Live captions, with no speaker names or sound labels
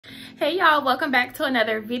Hey y'all, welcome back to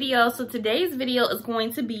another video. So today's video is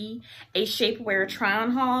going to be a shapewear try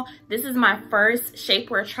on haul. This is my first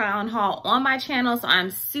shapewear try on haul on my channel, so I'm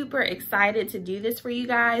super excited to do this for you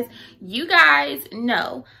guys. You guys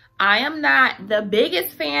know I am not the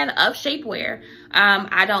biggest fan of shapewear.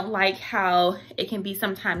 I don't like how it can be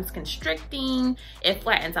sometimes constricting. It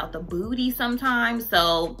flattens out the booty sometimes.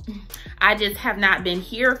 So I just have not been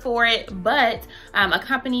here for it. But a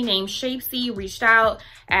company named Shapessy reached out,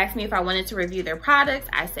 asked me if I wanted to review their products.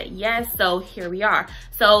 I said yes, so here we are.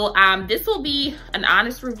 So this will be an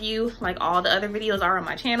honest review like all the other videos are on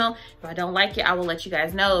my channel. If I don't like it, I will let you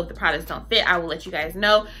guys know. If the products don't fit, I will let you guys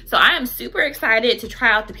know. So I am super excited to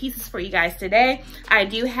try out the pieces for you guys today. I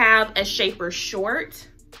do have a shaper short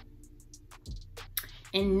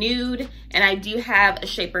in nude, and I do have a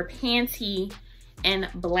shaper panty in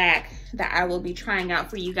black that I will be trying out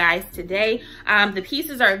for you guys today. The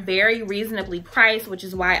pieces are very reasonably priced, which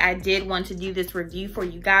is why I did want to do this review for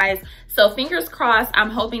you guys. So fingers crossed, I'm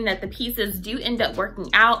hoping that the pieces do end up working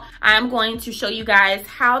out. I'm going to show you guys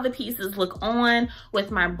how the pieces look on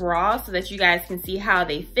with my bra so that you guys can see how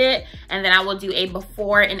they fit. And then I will do a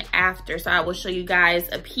before and after. So I will show you guys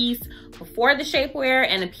a piece before the shapewear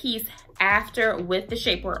and a piece after with the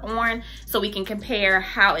shapewear on, so we can compare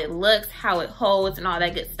how it looks, how it holds, and all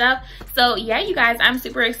that good stuff. So yeah, you guys, I'm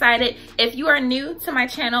super excited. If you are new to my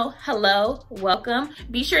channel, hello, welcome.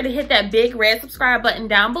 Be sure to hit that big red subscribe button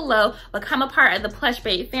down below. Become a part of the Plush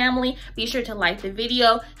Babe family. Be sure to like the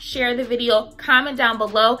video, share the video, comment down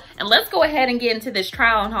below, and let's go ahead and get into this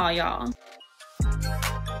try on haul, y'all.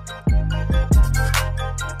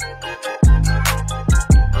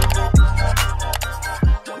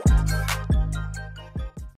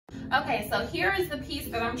 Okay, so here is the piece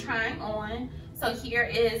that I'm trying on. So here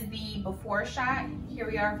is the before shot. Here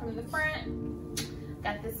we are from the front.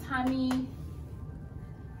 Got this tummy.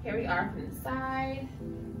 Here we are from the side.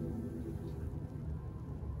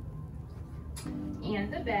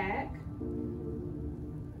 And the back.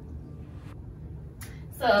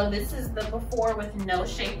 So this is the before with no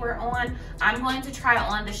shapewear on. I'm going to try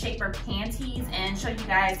on the shaper panties and show you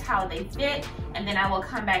guys how they fit. And then I will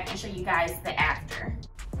come back and show you guys the after.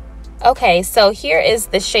 Okay, so here is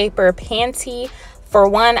the shaper panty. For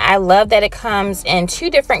one, I love that it comes in two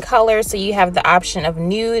different colors, so you have the option of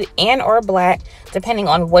nude and or black, depending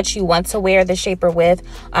on what you want to wear the shaper with,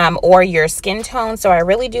 or your skin tone. So I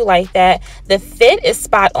really do like that. The fit is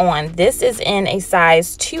spot on. This is in a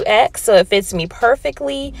size 2X, so it fits me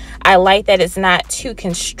perfectly. I like that it's not too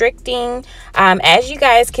constricting. As you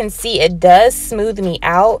guys can see, it does smooth me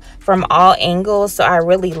out from all angles, so I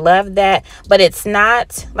really love that. But it's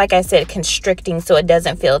not, like I said, constricting, so it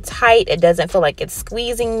doesn't feel tight. It doesn't feel like it's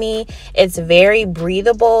squeezing me. It's very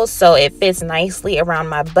breathable, so it fits nicely around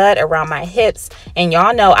my butt, around my hips, and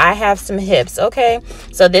y'all know I have some hips. Okay,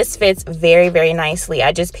 so this fits very, very nicely.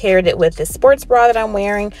 I just paired it with the sports bra that I'm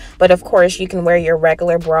wearing, but of course you can wear your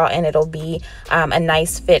regular bra and it'll be a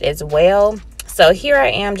nice fit as well. So here I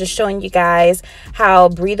am just showing you guys how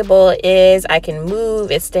breathable it is. I can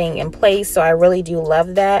move, it's staying in place, so I really do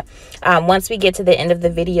love that. Once we get to the end of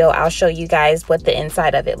the video, I'll show you guys what the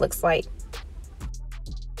inside of it looks like.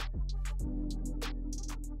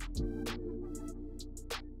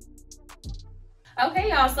 Okay,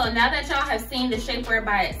 y'all, so now that y'all have seen the shapewear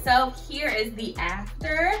by itself, here is the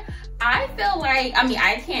after. I feel like, I mean,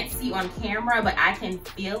 I can't see on camera, but I can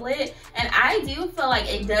feel it. And I do feel like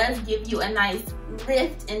it does give you a nice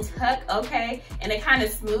lift and tuck, okay? And it kind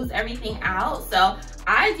of smooths everything out. So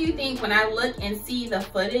I do think when I look and see the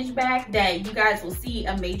footage back that you guys will see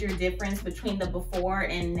a major difference between the before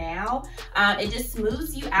and now. It just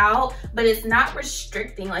smooths you out, but it's not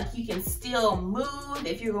restricting. Like, you can still move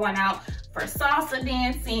if you're going out for salsa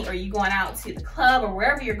dancing or you going out to the club or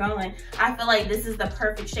wherever you're going. I feel like this is the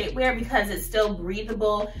perfect shapewear because it's still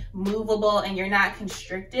breathable, movable, and you're not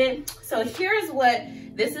constricted. So here's what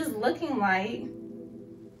this is looking like.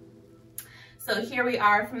 So here we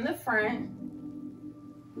are from the front,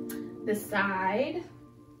 the side,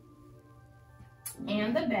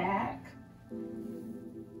 and the back.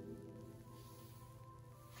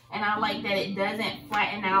 And I like that it doesn't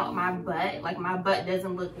flatten out my butt. Like, my butt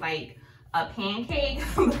doesn't look like a pancake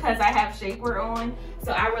because I have shapewear on.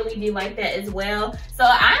 So I really do like that as well. So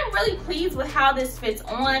I'm really pleased with how this fits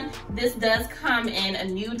on. This does come in a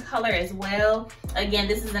nude color as well. Again,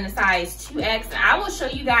 this is in a size 2X. And I will show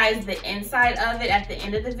you guys the inside of it at the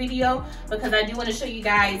end of the video because I do want to show you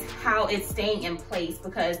guys how it's staying in place,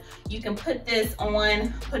 because you can put this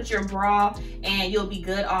on, put your bra, and you'll be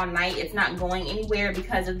good all night. It's not going anywhere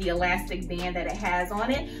because of the elastic band that it has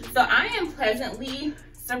on it. So I am pleasantly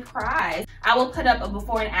surprise. I will put up a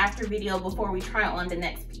before and after video before we try on the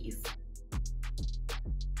next piece.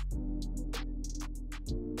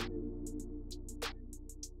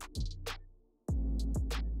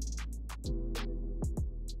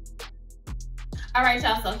 All right,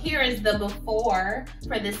 y'all, so here is the before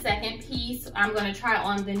for the second piece. I'm gonna try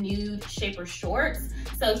on the Nude Shaper shorts.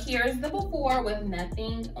 So here's the before with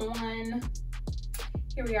nothing on.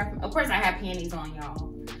 Here we are, of course I have panties on,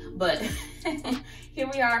 y'all, but here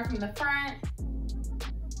we are from the front,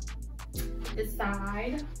 the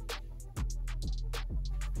side,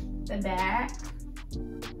 the back.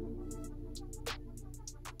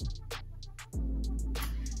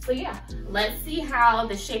 So yeah, let's see how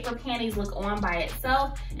the Shaper panties look on by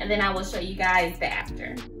itself, and then I will show you guys the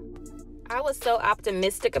after. I was so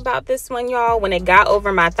optimistic about this one, y'all. When it got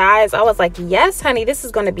over my thighs, I was like, yes, honey, this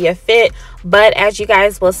is going to be a fit. But as you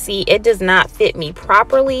guys will see, it does not fit me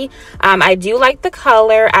properly. I do like the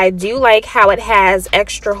color. I do like how it has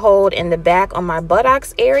extra hold in the back on my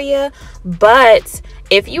buttocks area. But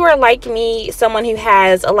if you are like me, someone who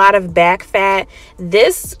has a lot of back fat,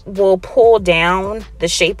 this will pull down the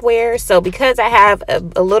shapewear. So because I have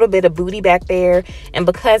a little bit of booty back there, and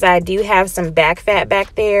because I do have some back fat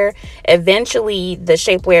back there, eventually the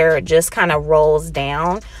shapewear just kind of rolls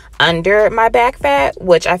down under my back fat,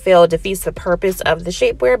 which I feel defeats the purpose of the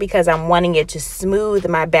shapewear because I'm wanting it to smooth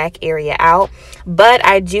my back area out. But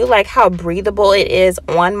I do like how breathable it is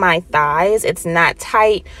on my thighs. It's not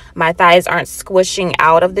tight. My thighs aren't squishing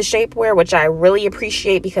out of the shapewear, which I really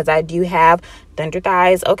appreciate because I do have thunder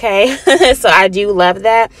thighs, okay? So I do love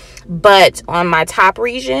that. But on my top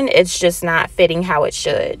region, it's just not fitting how it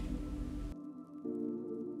should.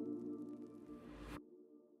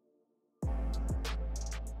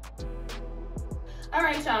 All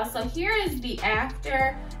right, y'all, so here is the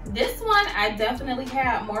after. This one I definitely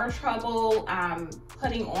had more trouble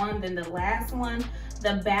putting on than the last one.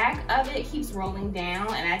 The back of it keeps rolling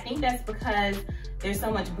down, and I think that's because there's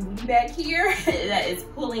so much booty back here that is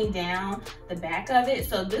pulling down the back of it.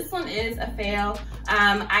 So this one is a fail.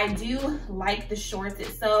 I do like the shorts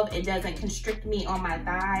itself. It doesn't constrict me on my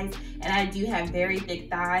thighs, and I do have very thick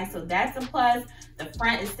thighs, so that's a plus. The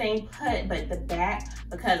front is staying put, but the back,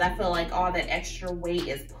 because I feel like all that extra weight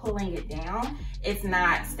is pulling it down, it's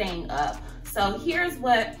not staying up. So here's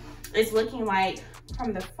what it's looking like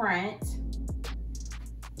from the front,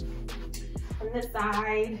 from the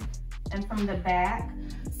side, and from the back.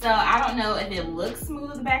 So I don't know if it looks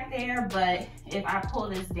smooth back there, but if I pull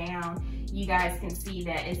this down, you guys can see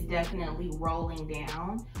that it's definitely rolling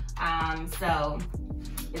down. So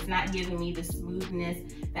it's not giving me the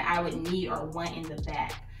smoothness that I would need or want in the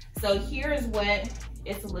back. So here's what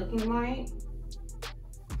it's looking like.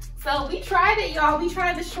 So we tried it, y'all. We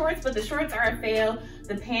tried the shorts, but the shorts are a fail.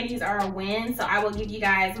 The panties are a win. So I will give you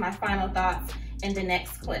guys my final thoughts in the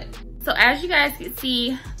next clip. So as you guys can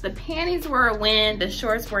see, the panties were a win, the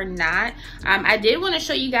shorts were not. I did want to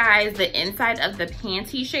show you guys the inside of the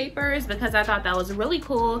panty shapers because I thought that was really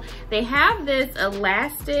cool. They have this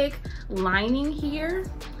elastic lining here.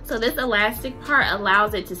 So this elastic part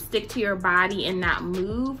allows it to stick to your body and not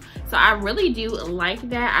move. So I really do like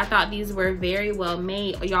that. I thought these were very well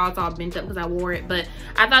made. Y'all, it's all bent up because I wore it, but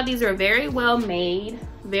I thought these were very well made,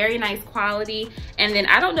 very nice quality. And then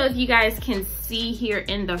I don't know if you guys can see here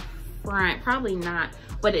in the front, probably not,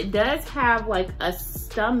 but it does have like a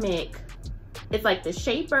stomach. It's like the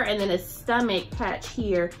shaper and then a stomach patch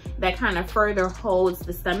here that kind of further holds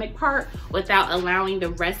the stomach part without allowing the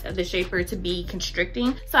rest of the shaper to be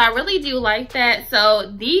constricting. So I really do like that.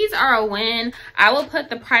 So these are a win. I will put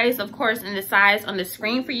the price, of course, and the size on the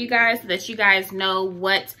screen for you guys so that you guys know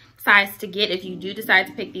what size to get if you do decide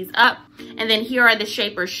to pick these up. And then here are the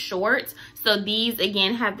shaper shorts. So these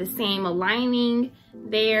again have the same lining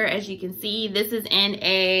there, as you can see. This is in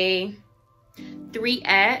a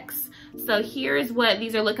 3X. So here's what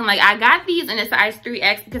these are looking like. I got these in a size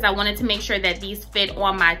 3X because I wanted to make sure that these fit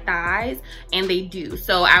on my thighs, and they do.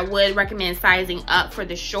 So I would recommend sizing up for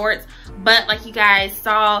the shorts. But like you guys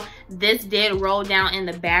saw, this did roll down in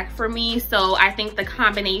the back for me. So I think the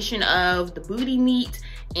combination of the booty meat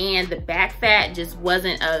and the back fat just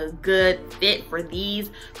wasn't a good fit for these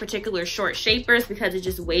particular short shapers because it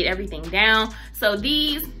just weighed everything down. So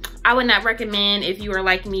these I would not recommend if you are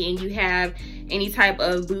like me and you have any type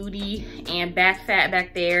of booty and back fat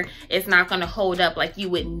back there. It's not going to hold up like you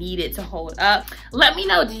would need it to hold up. Let me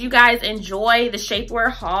know, did you guys enjoy the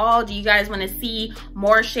shapewear haul? Do you guys want to see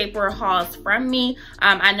more shapewear hauls from me?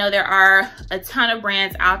 I know there are a ton of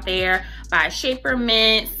brands out there by Shaper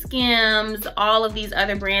Mint, Skims, all of these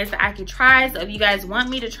other brands that I could try. So if you guys want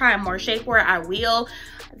me to try more shapewear, I will.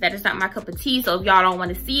 That is not my cup of tea. So if y'all don't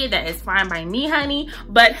want to see it, that is fine by me, honey.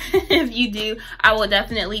 But if you do, I will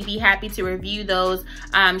definitely be happy to review those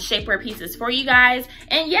shapewear pieces for you guys.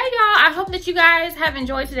 And yeah, y'all, I hope that you guys have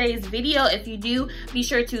enjoyed today's video. If you do, be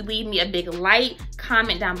sure to leave me a big like,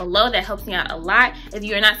 comment down below. That helps me out a lot. If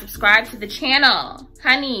you're not subscribed to the channel,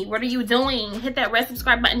 honey, what are you doing? Hit that red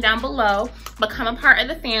subscribe button down below. Become a part of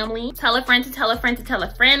the family. Tell a friend to tell a friend to tell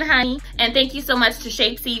a friend, honey. And thank you so much to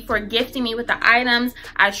Shapessy for gifting me with the items.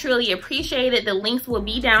 I truly appreciate it. The links will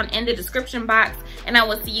be down in the description box, and I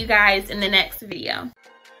will see you guys in the next video.